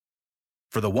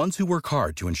For the ones who work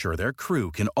hard to ensure their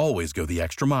crew can always go the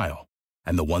extra mile,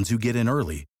 and the ones who get in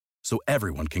early so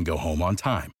everyone can go home on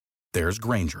time, there's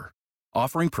Grainger,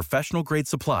 offering professional-grade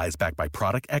supplies backed by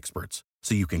product experts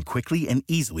so you can quickly and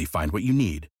easily find what you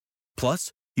need.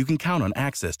 Plus, you can count on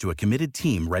access to a committed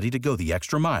team ready to go the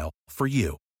extra mile for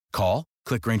you. Call,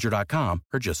 click Grainger.com,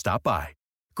 or just stop by.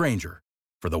 Grainger,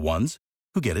 for the ones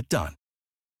who get it done.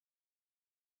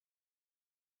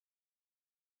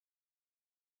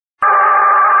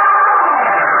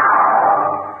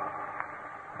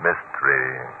 Mystery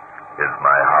is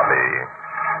my hobby.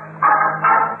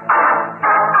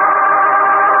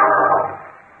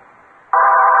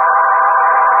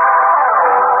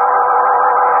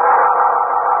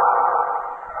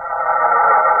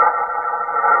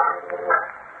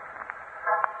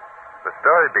 The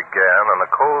story began on a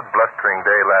cold, blustering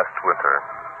day last winter.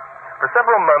 For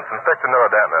several months, Inspector Noah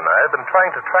Danton and I had been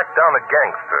trying to track down a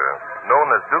gangster known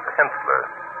as Duke Hensler.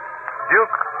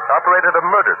 Duke operated a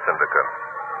murder syndicate,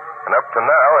 and up to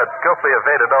now had skillfully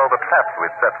evaded all the traps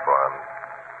we'd set for him.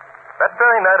 That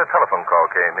very night, a telephone call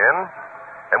came in,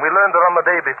 and we learned that on the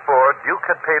day before, Duke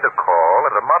had paid a call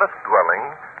at a modest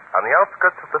dwelling on the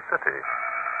outskirts of the city.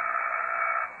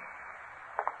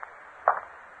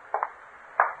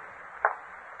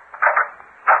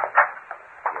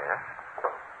 Yes?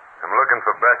 I'm looking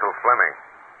for Basil Fleming.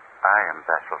 I am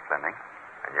Basil Fleming.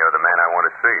 And you're the man I want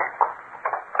to see.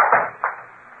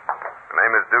 The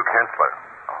name is Duke Hensler.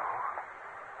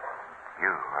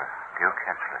 You, Duke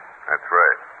Hensler. That's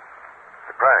right.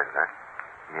 Surprised, huh?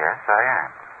 Yes, I am.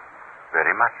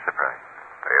 Very much surprised.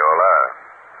 They all are.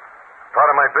 Part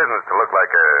of my business to look like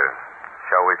a,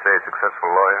 shall we say, successful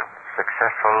lawyer.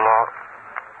 Successful law?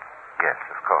 Yes,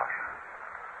 of course.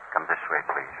 Come this way,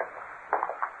 please.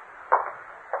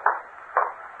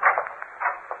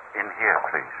 In here,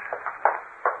 please.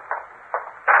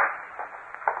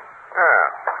 Ah,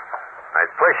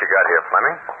 nice place you got here,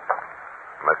 Fleming.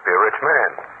 You must be a rich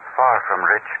man. Far from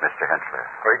rich, Mr. Hensler.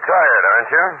 Retired,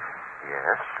 aren't you?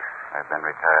 Yes, I've been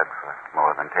retired for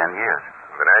more than 10 years.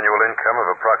 With an annual income of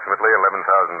approximately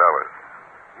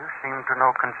 $11,000. You seem to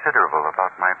know considerable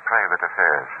about my private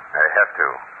affairs. I have to.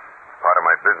 Part of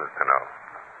my business to know.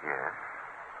 Yes,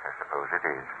 I suppose it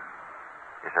is.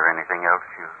 Is there anything else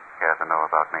you care to know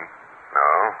about me? No.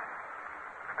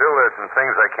 Still, there's some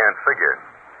things I can't figure.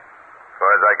 As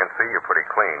far as I can see, you're pretty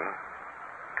clean.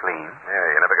 Clean? Yeah,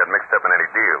 you never got mixed up in any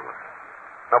deals.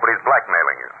 Nobody's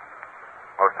blackmailing you.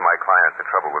 Most of my clients are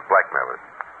troubled with blackmailers.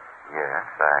 Yes,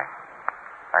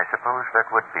 I suppose that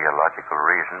would be a logical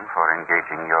reason for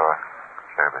engaging your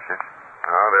services.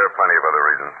 Oh, there are plenty of other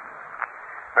reasons.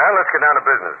 Now, let's get down to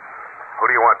business. Who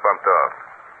do you want bumped off?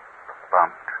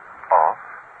 Bumped off?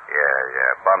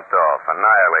 Yeah, bumped off.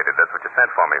 Annihilated. That's what you sent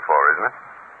for me for, isn't it?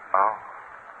 Oh,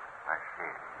 I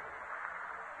see.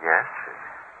 Yes,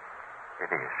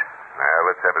 it is. Now,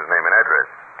 let's have his name and address.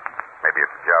 Maybe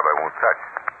it's a job I won't touch.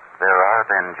 There are,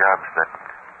 then, jobs that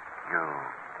you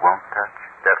won't touch?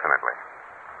 Definitely.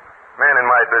 Men in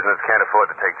my business can't afford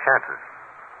to take chances.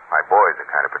 My boys are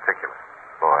kind of particular.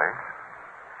 Boys?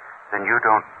 Then you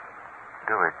don't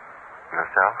do it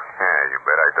yourself? Yeah, you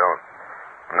bet I don't.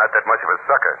 I'm not that much of a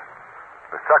sucker.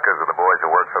 The suckers are the boys who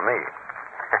work for me.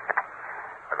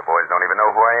 But the boys don't even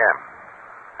know who I am.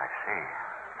 I see.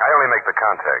 I only make the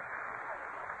contact.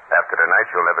 After tonight,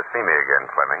 you'll never see me again,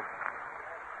 Fleming.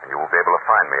 And you won't be able to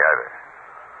find me either.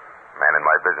 A man in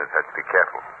my business has to be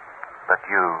careful. But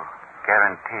you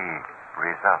guarantee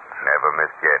results? Never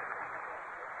missed yet.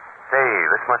 Say,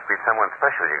 this must be someone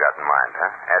special you got in mind,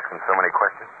 huh? Asking so many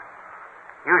questions.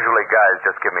 Usually guys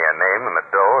just give me a name and the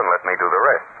dough and let me do the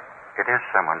rest. It is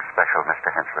someone special, Mr.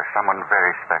 Hensler. Someone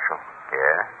very special.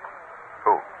 Yeah?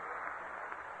 Who?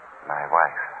 My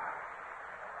wife.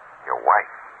 Your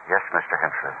wife? Yes, Mr.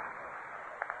 Hensler.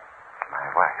 My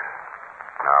wife.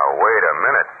 Now, wait a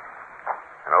minute.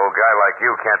 An old guy like you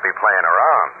can't be playing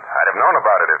around. I'd have known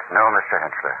about it if... No, Mr.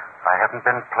 Hensler. I haven't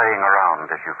been playing around,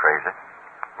 as you phrase it.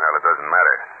 Well, it doesn't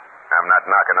matter. I'm not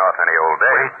knocking off any old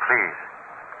days. Wait, please.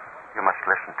 You must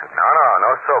listen to me.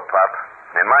 No soap pop.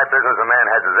 In my business, a man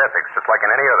has his ethics, just like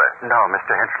in any other. No,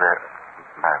 Mr. Hensler.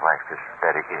 My wife is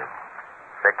very ill.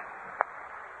 Sick?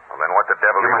 Well, then what the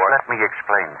devil do You you must want? let me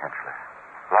explain, Hensler.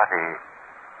 Lottie,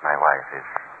 my wife, is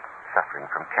suffering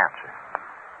from cancer.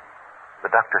 The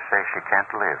doctors say she can't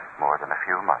live more than a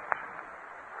few months.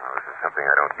 Oh, this is something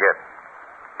I don't get.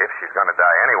 If she's going to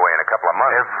die anyway in a couple of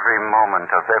months... Every moment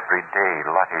of every day,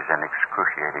 Lottie's in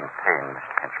excruciating pain,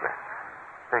 Mr. Hensler.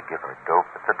 They give her dope,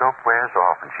 but the dope wears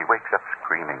off, and she wakes up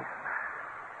screaming.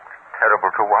 It's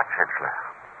terrible to watch, Hensler.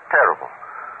 Terrible.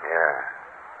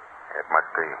 Yeah, it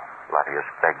must be. Lottie has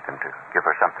begged them to give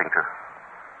her something to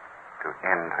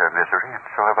end her misery, and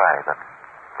so have I, but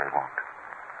they won't.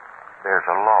 There's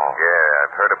a law. Yeah,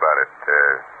 I've heard about it.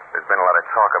 There's been a lot of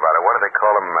talk about it. What do they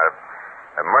call them?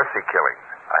 Mercy killings.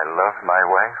 I love my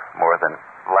wife more than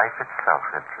life itself,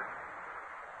 Vincent.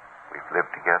 We've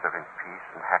lived together in peace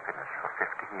and happiness for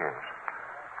 50 years.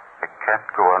 I can't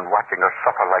go on watching her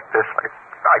suffer like this.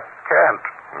 I can't.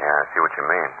 Yeah, I see what you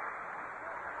mean.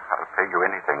 I'll pay you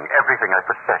anything, everything I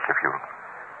possess, if you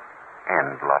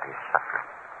end Lottie's suffering.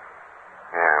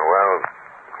 Yeah, well,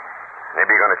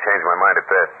 maybe you're going to change my mind a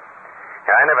bit.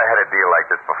 Yeah, I never had a deal like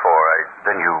this before.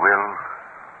 Then you will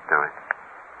do it?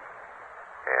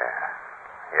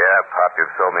 Yeah, Pop,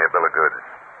 you've sold me a bill of goods.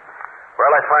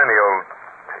 Well, I find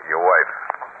your wife.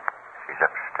 She's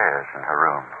upstairs in her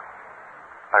room.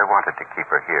 I wanted to keep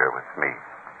her here with me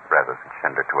rather than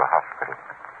send her to a hospital.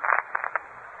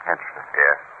 Hensler.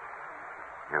 Yeah?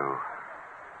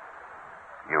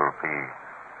 You'll be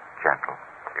gentle.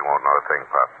 She won't know a thing,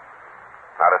 Pop.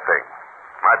 Not a thing.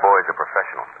 My boy's a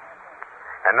professional.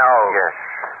 And now... Yes.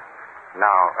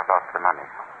 Now about the money.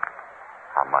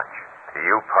 How much? To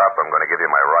you, Pop, I'm going to give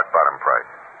you my rock-bottom price.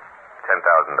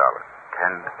 $10,000.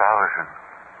 10,000.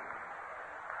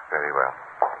 Very well.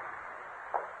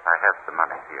 I have the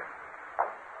money here.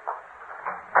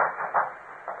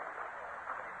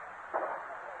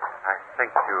 I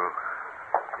think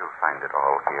you'll find it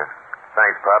all here.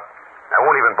 Thanks, Pop. I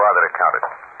won't even bother to count it.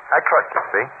 I trust you,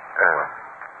 see?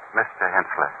 Mr.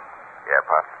 Hensler. Yeah,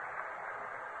 Pop.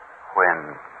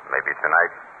 When? Maybe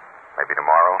tonight. Maybe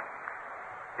tomorrow.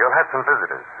 You'll have some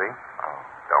visitors, see? Oh.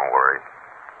 Don't worry.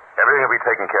 Everything will be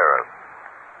taken care of.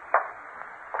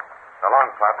 So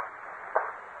long, Pop.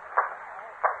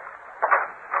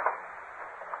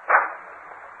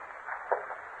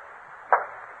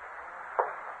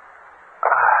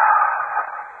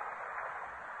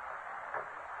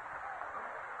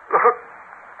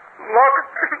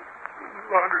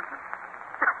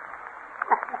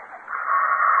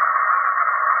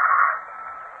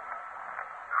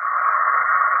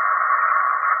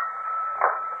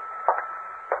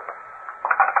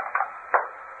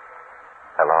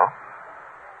 Hello?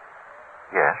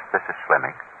 Yes, this is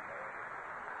Fleming.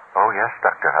 Oh, yes,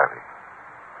 Dr. Harvey.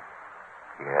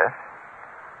 Yes?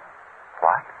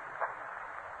 What?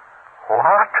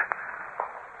 What?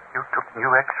 You took new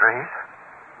x-rays?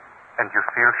 And you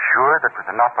feel sure that with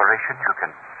an operation you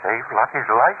can save Lottie's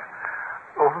life?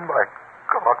 Oh, my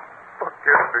God.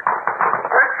 Forgive me.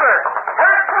 Hensler!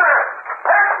 Hensler!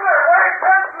 Hensler! Where's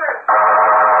Hensler?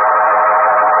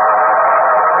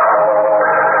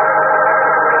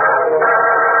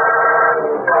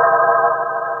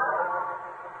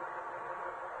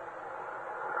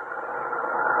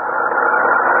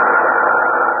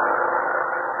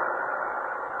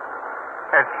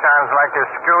 It sounds like a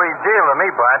screwy deal to me,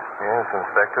 Bart. Yes,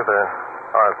 Inspector. There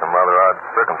are some rather odd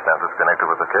circumstances connected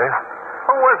with the case.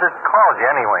 Who was it called you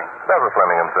anyway? That was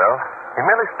Fleming himself. He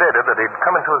merely stated that he'd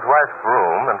come into his wife's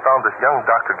room and found this young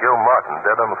Dr. Gil Martin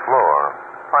dead on the floor.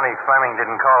 Funny Fleming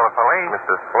didn't call the police.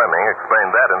 Mr. Fleming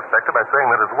explained that, Inspector, by saying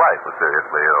that his wife was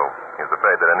seriously ill. He was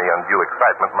afraid that any undue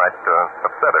excitement might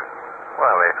upset her.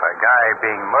 Well, if a guy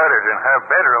being murdered in her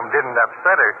bedroom didn't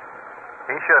upset her,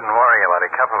 he shouldn't worry about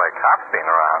a couple of cops being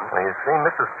around. Well, you see,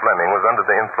 Mrs. Fleming was under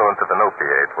the influence of an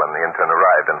opiate when the intern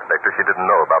arrived, Inspector. She didn't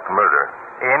know about the murder.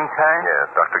 Intern? Yes,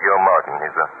 Dr. Gil Martin.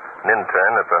 He's an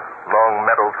intern at the Long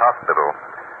Meadows Hospital.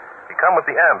 He come with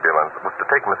the ambulance that was to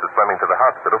take Mrs. Fleming to the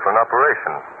hospital for an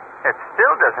operation. It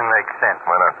still doesn't make sense.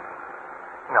 Why not?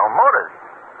 No motive.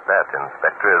 That,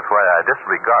 Inspector, is why I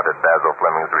disregarded Basil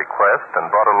Fleming's request and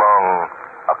brought along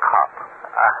a cop.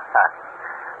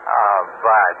 Oh,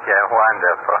 Bart, you're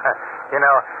wonderful. You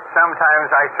know, sometimes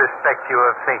I suspect you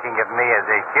of thinking of me as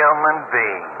a human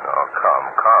being. Oh,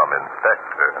 come,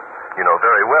 Inspector. You know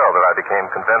very well that I became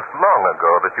convinced long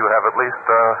ago that you have at least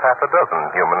half a dozen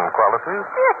human qualities.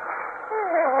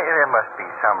 There must be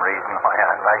some reason why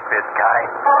I like this guy.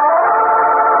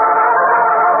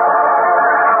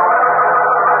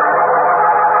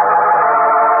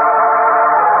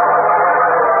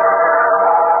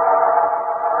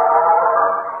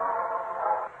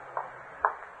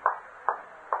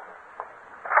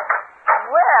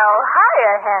 Well,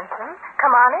 hiya, Hanson.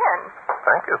 Come on in.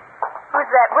 Thank you. Who's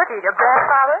that with you, your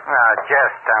grandfather? Now,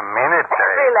 just a minute,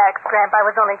 Relax, Gramp. I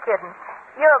was only kidding.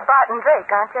 You're Barton Drake,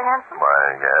 aren't you, Hanson? Why,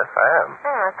 yes, I am.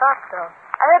 I thought so.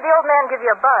 I heard the old man give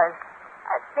you a buzz.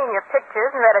 I've seen your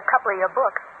pictures and read a couple of your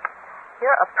books.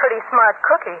 You're a pretty smart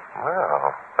cookie.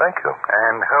 Well, thank you.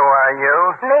 And who are you?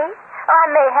 Me? Oh,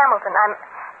 I'm May Hamilton.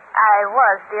 I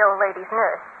was the old lady's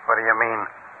nurse. What do you mean,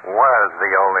 Was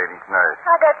the old lady's nurse?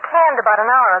 I got canned about an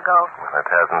hour ago. Well, that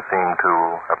hasn't seemed to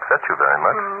upset you very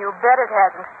much. You bet it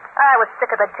hasn't. I was sick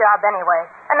of the job anyway.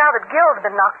 And now that Gil's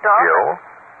been knocked off... Gil?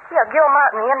 Yeah, Gil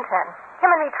Martin, the intern. Him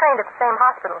and me trained at the same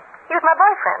hospital. He was my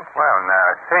boyfriend. Well, now,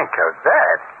 think of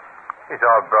that. She's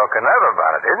all broken up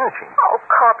about it, isn't she? Oh,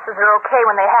 corpses are okay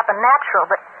when they happen natural,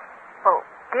 but... Well,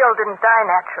 Gil didn't die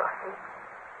natural, see?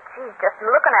 Geez, just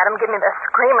looking at him give me the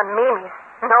screaming memes.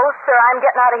 No, sir, I'm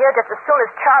getting out of here just as soon as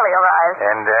Charlie arrives.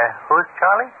 And who's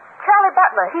Charlie? Charlie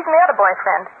Butler. He's my other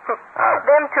boyfriend.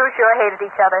 Them two sure hated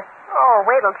each other. Oh,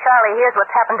 wait till Charlie hears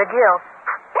what's happened to Gil.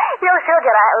 He'll sure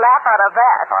get a laugh out of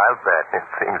that. I'll bet. It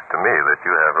seems to me that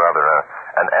you have rather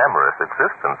an amorous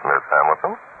existence, Miss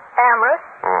Hamilton. Amorous?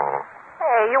 Hmm.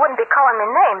 Hey, you wouldn't be calling me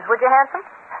names, would you, handsome?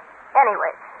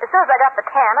 Anyway, as soon as I got the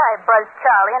can, I buzzed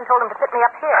Charlie and told him to pick me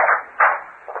up here.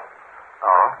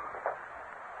 Oh?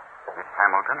 Miss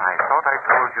Hamilton, I thought I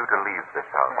told you to leave this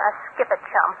house. Now, skip it,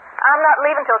 chum. I'm not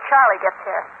leaving till Charlie gets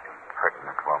here.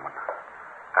 Pertinent woman.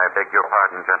 I beg your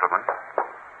pardon, gentlemen.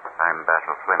 I'm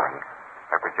Basil Fleming.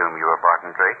 I presume you are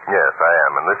Barton Drake? Yes, I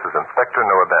am, and this is Inspector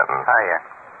Noah Benton. Hiya.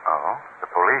 Oh, the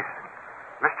police.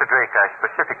 Mr. Drake, I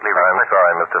specifically I'm request...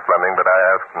 sorry, Mr. Fleming, but I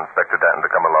asked Inspector Danton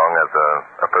to come along as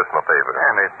a personal favor.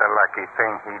 And it's a lucky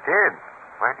thing he did.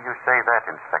 Why do you say that,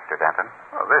 Inspector Danton?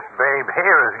 Well, this babe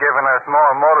here has given us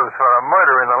more motives for a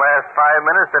murder in the last 5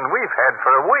 minutes than we've had for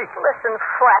a week. Listen,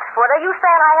 Flatfoot, are you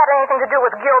saying I had anything to do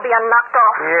with Gil being knocked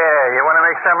off? Yeah, you want to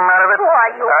make something out of it? Why,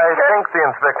 you I jerk. think the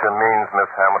inspector means, Miss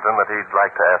Hamilton, that he'd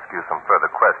like to ask you some further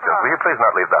questions. Will you please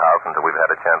not leave the house until we've had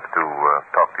a chance to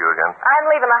talk to you again? I'm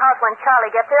leaving the house when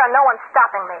Charlie gets here, and no one's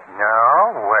stopping me.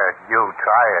 No? Well, you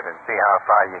try it and see how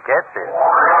far you get there.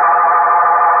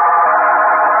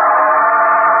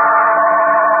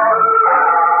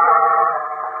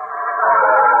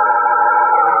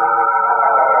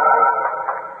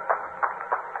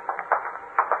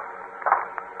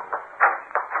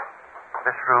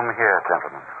 This room here,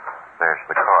 gentlemen. There's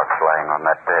the corpse lying on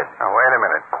that bed. Now, wait a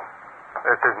minute.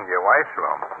 This isn't your wife's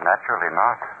room. Naturally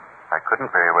not. I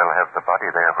couldn't very well have the body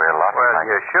there where Lottie... Well,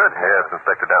 you should have. Yes,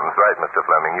 Inspector Danton's right, Mr.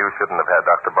 Fleming. You shouldn't have had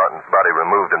Dr. Barton's body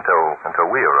removed until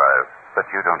we arrived. But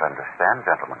you don't understand,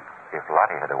 gentlemen. If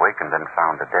Lottie had awakened and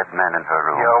found a dead man in her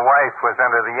room... Your wife was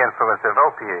under the influence of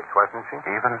opiates, wasn't she?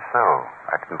 Even so,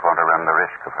 I didn't want to run the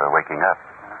risk of her waking up.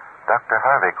 Dr.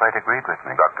 Harvey quite agreed with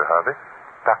me. Dr. Harvey?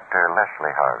 Dr.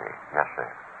 Leslie Harvey. Yes, sir.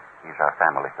 He's our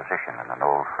family physician and an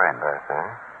old friend. I see.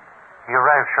 He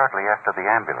arrived shortly after the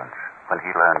ambulance. When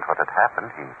he learned what had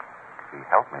happened, he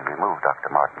helped me remove Dr.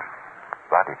 Martin's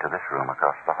body to this room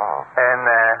across the hall. And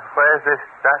where's this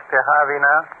Dr. Harvey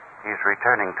now? He's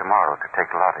returning tomorrow to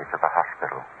take Lottie to the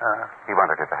hospital. He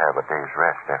wanted her to have a day's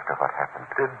rest after what happened.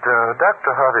 Did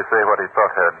Dr. Harvey say what he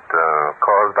thought had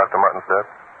caused Dr. Martin's death?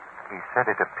 He said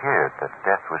it appeared that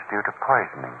death was due to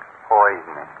poisoning.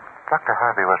 Poisoning. Dr.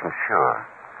 Harvey wasn't sure.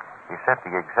 He said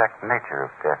the exact nature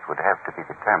of death would have to be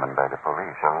determined by the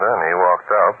police. And then he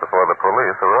walked out before the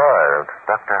police arrived.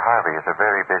 Dr. Harvey is a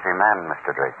very busy man,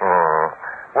 Mr. Drake.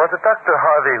 Was it Dr.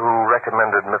 Harvey who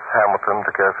recommended Miss Hamilton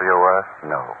to care for your wife?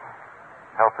 No.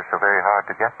 Help is so very hard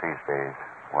to get these days.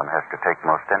 One has to take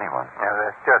most anyone. Yeah,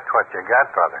 that's just what you got,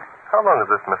 Father. How long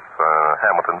has this Miss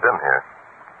Hamilton been here?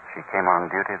 She came on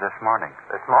duty this morning.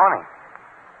 This morning.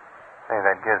 Say,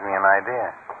 that gives me an idea.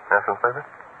 Yes, Inspector?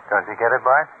 Don't you get it,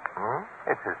 Bart? Hmm?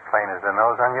 It's as plain as the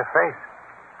nose on your face.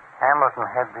 Hamilton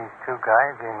had these two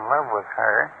guys in love with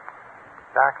her.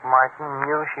 Doc Martin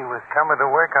knew she was coming to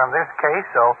work on this case,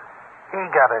 so he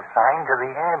got assigned to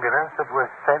the ambulance that was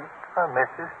sent for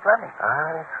Mrs. Fleming.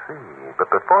 I see.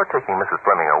 But before taking Mrs.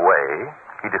 Fleming away,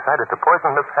 he decided to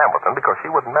poison Miss Hamilton because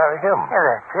she wouldn't marry him. Yeah,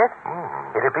 that's it.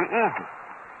 It'd be easy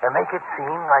to make it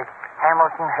seem like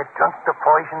Hamilton had drunk the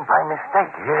poison by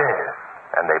mistake. Yes.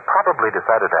 And they probably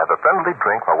decided to have a friendly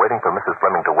drink while waiting for Mrs.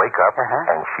 Fleming to wake up,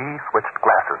 and she switched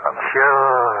glasses on them.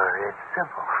 Sure, it's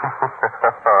simple.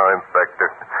 Oh, Inspector.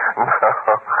 No,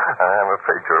 I'm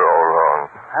afraid you're all wrong.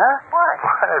 Huh? Why?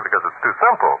 Why? Because it's too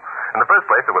simple. In the first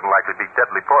place, there wouldn't likely be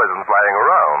deadly poisons lying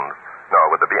around. Nor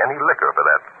would there be any liquor for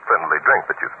that friendly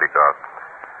drink that you speak of.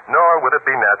 Nor would it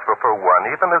be natural for one,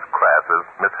 even as crass as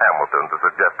Miss Hamilton, to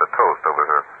suggest a toast over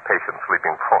her patient's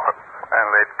sleeping form.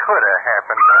 Well, it could have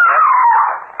happened, but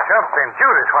Jumping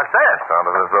Judas, what's that?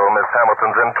 Sounded as though Miss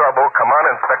Hamilton's in trouble. Come on,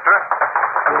 Inspector.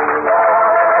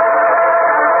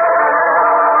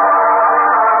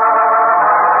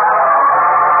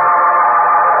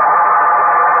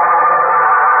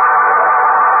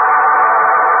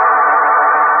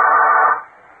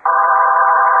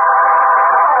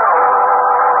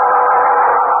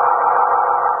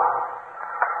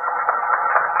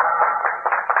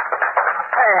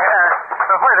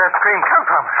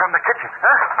 from the kitchen.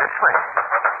 Huh? This way.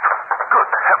 Good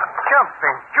heavens.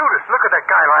 Jumping Judas, look at that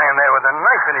guy lying there with a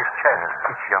knife in his chest.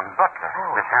 It's young Butler,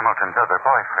 Miss Hamilton's other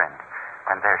boyfriend.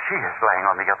 And there she is, lying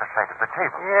on the other side of the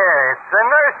table. Yeah, it's the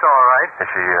nurse, all right. Is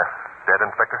she dead,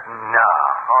 Inspector? No,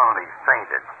 only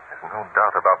fainted. There's no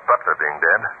doubt about Butler being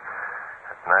dead.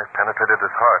 That knife penetrated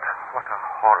his heart. What a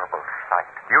horrible sight.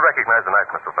 Do you recognize the knife,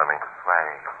 Mr. Fleming? Why,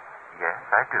 yes,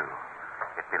 I do.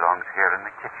 It belongs here in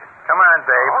the kitchen. Come on,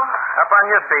 babe. Up on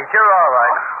your feet. You're all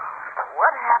right.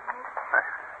 What happened?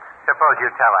 Suppose you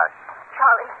tell us.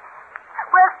 Charlie.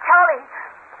 Where's Charlie?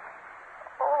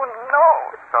 Oh, no.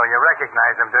 So you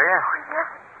recognize him, do you? Oh, yes.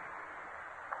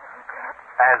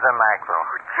 As a mackerel.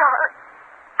 Oh, Charlie.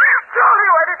 Charlie,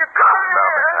 why did you come Now,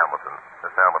 here? Miss Hamilton.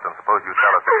 Miss Hamilton, suppose you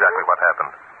tell us exactly what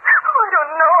happened. Oh, I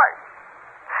don't know.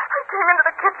 I came into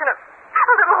the kitchen a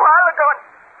little while ago and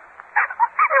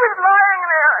he was lying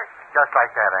there. Just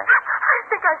like that, eh? I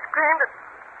think I screamed and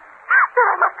then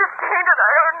I must have fainted.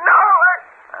 I don't know.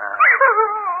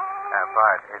 Now,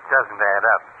 Bart, it doesn't add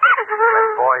up. When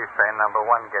boyfriend number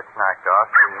one gets knocked off,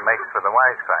 she makes for the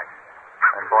wisecracks.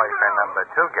 When boyfriend number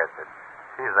two gets it,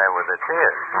 she's there with the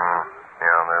tears.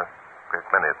 Yeah, there's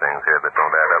many things here that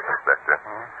don't add up, Inspector.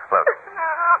 Look,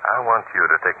 I want you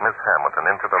to take Miss Hamilton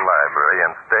into the library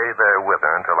and stay there with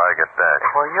her until I get back.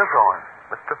 Where are you going?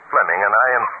 Mr. Fleming and I,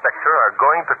 Inspector, are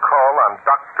going to call on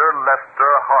Dr.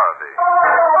 Lester Harvey.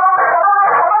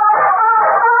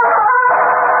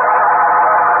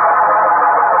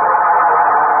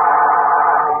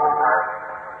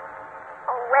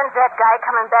 When's that guy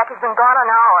coming back? He's been gone an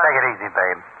hour. Take it easy,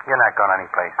 babe. You're not going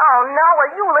anyplace. Oh, no.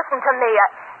 Well, you listen to me.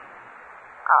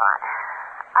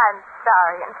 I'm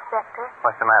sorry, Inspector.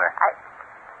 What's the matter?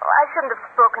 I shouldn't have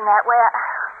spoken that way.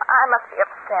 I must be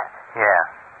upset. Yeah.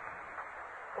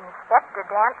 Inspector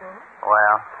Danton,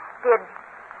 Well? did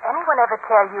anyone ever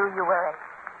tell you you were a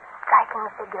striking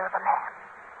figure of a man?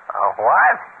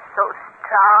 What? So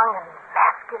strong and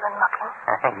masculine looking.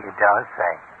 You don't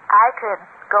say. I could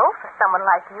go for someone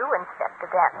like you, Inspector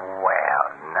Danton. Well,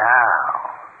 now.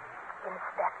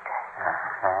 Inspector,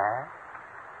 Uh-huh.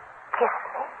 kiss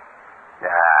me.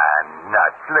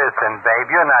 Nuts. Listen, babe,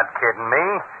 you're not kidding me.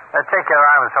 Now take your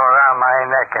arms from around my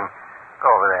neck and go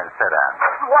over there and sit down.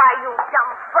 Why, you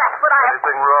dumb flat, would I have...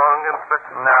 Anything wrong,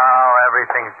 Inspector? No,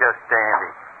 everything's just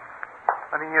dandy.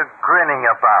 What are you grinning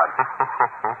about?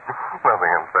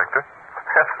 Nothing, Inspector.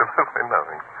 Absolutely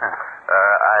nothing.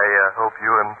 I hope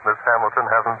you and Miss Hamilton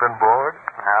haven't been bored.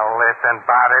 Now, listen,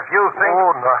 Bart, if you think...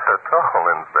 Oh, not at all,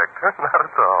 Inspector. Not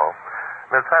at all.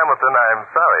 Miss Hamilton, I'm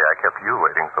sorry I kept you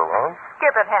waiting so long.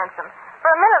 Skip it, Handsome.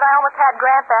 For a minute, I almost had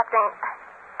Grant acting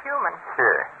human.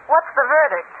 Sure. What's the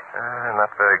verdict? Not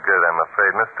very good, I'm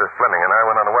afraid. Mr. Fleming and I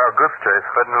went on a wild goose chase.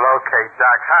 Couldn't locate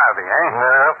Doc Harvey, eh?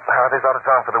 No, Harvey's out of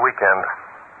town for the weekend.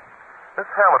 Miss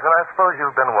Hamilton, I suppose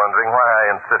you've been wondering why I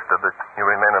insisted that you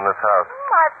remain in this house.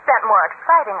 I've spent more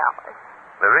exciting hours.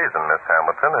 The reason, Miss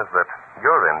Hamilton, is that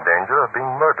you're in danger of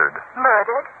being murdered.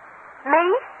 Murdered? Me?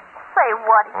 Say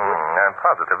what? I'm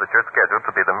positive that you're scheduled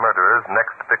to be the murderer's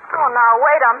next victim. Oh, now,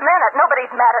 wait a minute.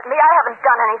 Nobody's mad at me. I haven't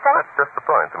done anything. That's just the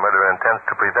point. The murderer intends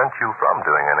to prevent you from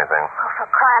doing anything. Oh, for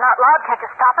crying out loud, can't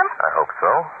you stop him? I hope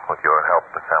so, with your help,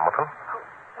 Miss Hamilton.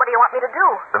 What do you want me to do?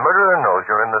 The murderer knows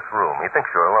you're in this room. He thinks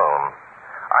you're alone.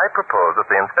 I propose that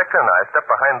the inspector and I step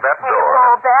behind that Hey, door.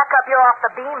 roll back up. You're off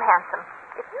the beam, Handsome.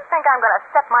 If you think I'm going to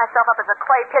set myself up as a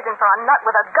clay pigeon for a nut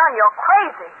with a gun, you're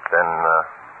crazy. Then,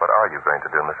 what are you going to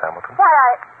do, Miss Hamilton? Why,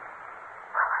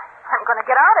 I'm going to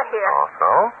get out of here. Oh, so?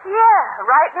 Yeah,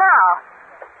 right now.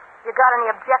 You got any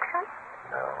objections?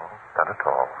 No, not at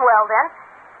all. Well, then.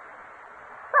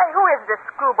 Say, who is this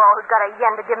screwball who's got a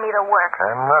yen to give me the work?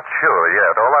 I'm not sure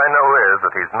yet. All I know is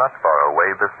that he's not far away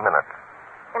this minute.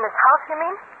 In this house, you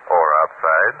mean? Or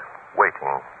outside,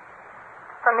 waiting.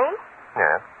 For me?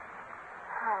 Yes.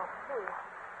 I see.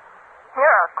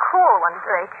 You're a cool one,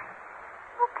 Drake.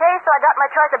 Okay, so I got my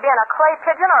choice of being a clay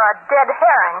pigeon or a dead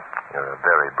herring. You're a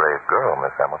very brave girl,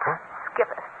 Miss Hamilton. Skip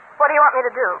it. What do you want me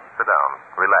to do? Sit down.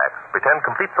 Relax. Pretend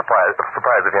complete surprise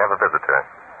if you have a visitor.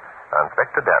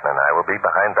 Inspector Danton and I will be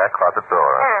behind that closet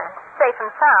door. Safe and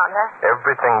sound, huh?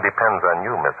 Everything depends on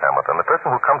you, Miss Hamilton. The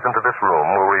person who comes into this room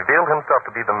will reveal himself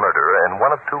to be the murderer in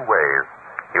one of two ways.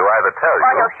 He'll either tell Or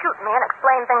you... he'll shoot me and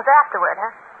explain things afterward,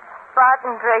 huh?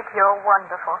 Barton Drake, you're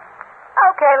wonderful.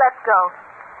 Okay, let's go.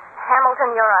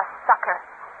 Hamilton, you're a sucker.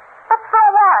 But so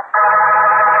what?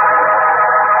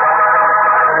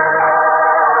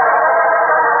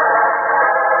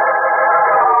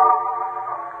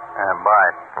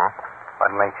 Bart,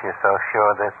 what makes you so sure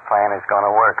this plan is going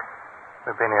to work?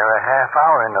 We've been here a half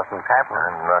hour and nothing's happened.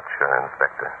 I'm not sure,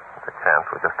 Inspector. It's a chance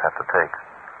we just have to take.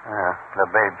 The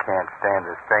babe can't stand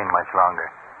the strain much longer.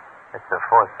 It's the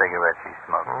fourth cigarette she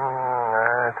smoked.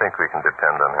 I think we can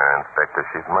depend on her, Inspector.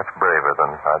 She's much braver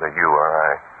than either you or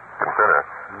I. Consider.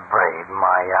 Brave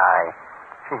my eye.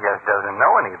 She just doesn't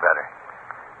know any better.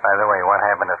 By the way, what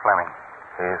happened to Fleming?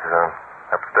 He's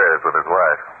upstairs with his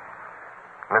wife.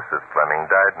 Mrs. Fleming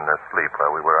died in her sleep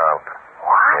while we were out.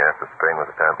 What? Yes, the strain was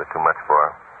apparently too much for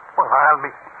her. Well, I'll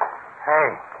be... Hey,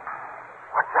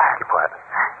 what's that? Keep quiet.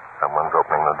 Someone's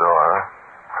opening the door.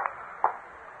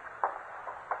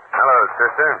 Hello,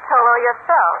 sister. Hello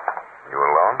yourself. You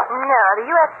alone? No, the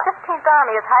U.S. 15th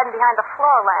Army is hiding behind a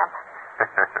floor lamp.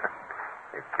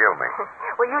 You killed me.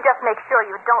 Well, you just make sure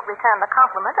you don't return the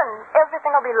compliment, and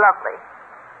everything will be lovely.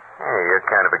 Hey, you're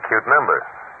kind of a cute number.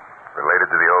 Related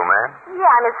to the old man? Yeah,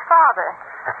 I'm his father.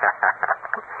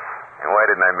 And why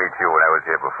didn't I meet you when I was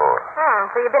here before?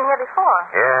 So you've been here before?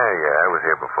 Yeah, I was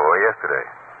here before yesterday.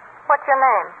 What's your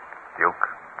name? Duke.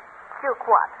 Duke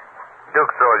what?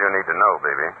 Duke's all you need to know,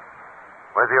 baby.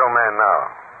 Where's the old man now?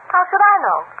 How should I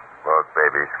know? Look,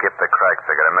 baby, skip the cracks.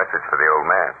 I got a message for the old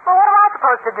man. Well, what am I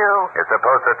supposed to do? You're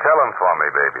supposed to tell him for me,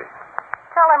 baby.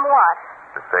 Tell him what?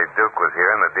 To say Duke was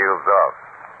here and the deal's off.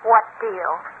 What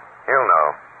deal? He'll know.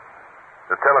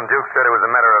 Just tell him Duke said it was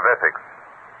a matter of ethics.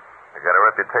 I got a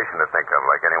reputation to think of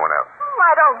like anyone else.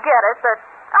 I don't get it, but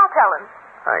I'll tell him.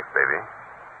 Thanks, baby.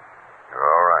 You're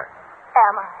all right.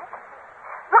 Am I?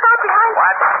 Look out behind you.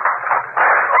 What?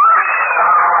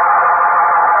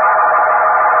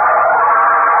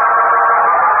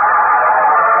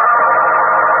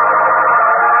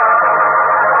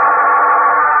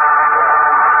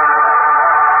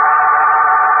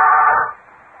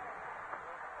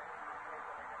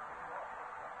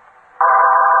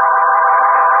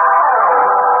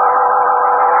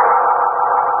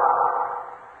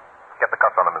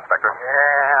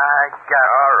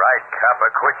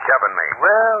 Quit shoving me.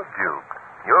 Well, Duke,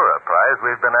 you're a prize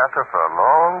we've been after for a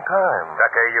long time.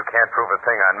 Tucker, you can't prove a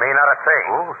thing on me, not a thing.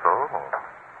 Oh, so?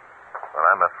 Well,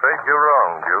 I'm afraid you're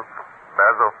wrong, Duke.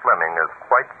 Basil Fleming is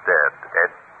quite dead.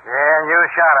 Dead? Yeah, and you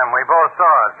shot him. We both saw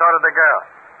it. So did the girl.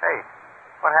 Hey,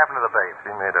 what happened to the babe?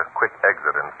 She made a quick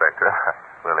exit, Inspector.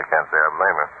 Really can't say I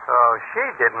blame her. So she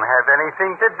didn't have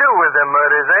anything to do with the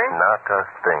murders, eh? Not a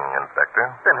thing, Inspector.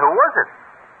 Then who was it?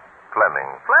 Fleming.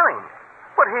 Fleming?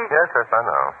 But he... Yes, I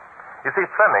know. You see,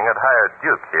 Fleming had hired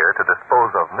Duke here to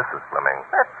dispose of Mrs. Fleming.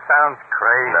 That sounds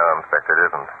crazy. No, Inspector, it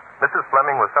isn't. Mrs.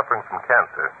 Fleming was suffering from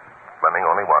cancer. Fleming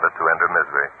only wanted to end her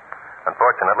misery.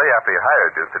 Unfortunately, after he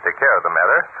hired Duke to take care of the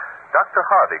matter, Dr.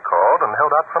 Harvey called and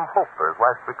held out some hope for his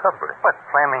wife's recovery. But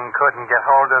Fleming couldn't get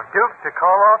hold of Duke to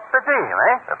call off the deal,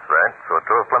 eh? That's right. So it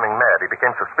drove Fleming mad. He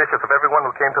became suspicious of everyone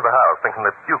who came to the house, thinking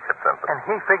that Duke had sent them. And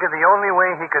he figured the only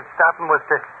way he could stop him was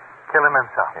to kill him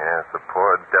himself. Yes, the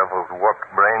poor devil's warped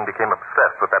brain became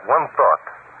obsessed with that one thought.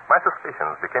 My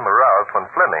suspicions became aroused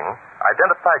when Fleming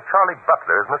identified Charlie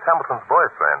Butler as Miss Hamilton's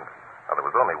boyfriend. Now, there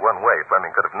was only one way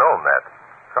Fleming could have known that.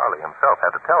 Charlie himself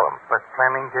had to tell him. But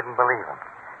Fleming didn't believe him.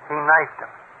 He knifed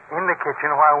him in the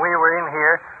kitchen while we were in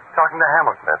here talking to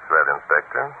Hamilton. That's right,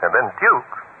 Inspector. And then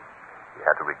Duke, he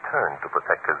had to return to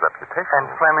protect his reputation.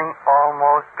 And Fleming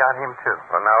almost got him, too.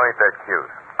 Well, now ain't that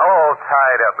cute? All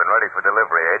tied up and ready for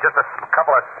delivery, eh? Just a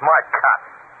couple of smart cuts.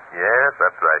 Yes,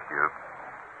 that's right, Duke.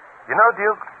 You know,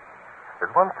 Duke,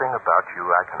 there's one thing about you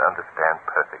I can understand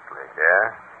perfectly. Yeah?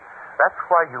 That's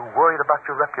why you worried about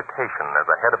your reputation as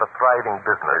a head of a thriving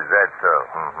business. Is that so?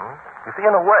 Mm-hmm. You see,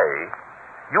 in a way,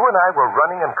 you and I were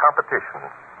running in competition.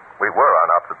 We were on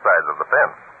opposite sides of the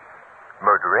fence.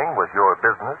 Murdering was your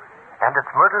business, and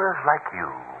it's murderers like you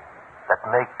that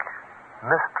make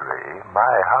mystery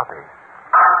my hobby.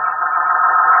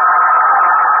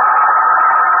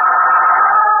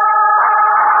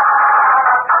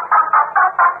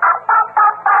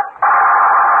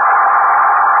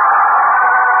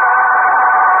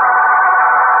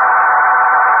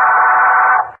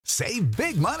 Save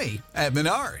big money at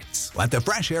Menards. Let the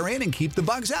fresh air in and keep the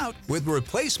bugs out with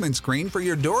replacement screen for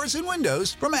your doors and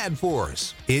windows from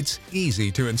AdForce. It's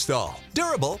easy to install,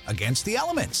 durable against the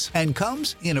elements, and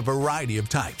comes in a variety of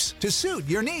types to suit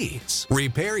your needs.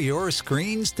 Repair your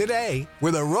screens today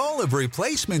with a roll of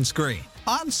replacement screen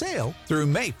on sale through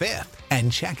May 5th.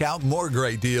 And check out more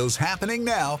great deals happening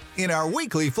now in our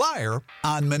weekly flyer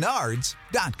on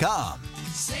Menards.com.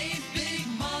 Save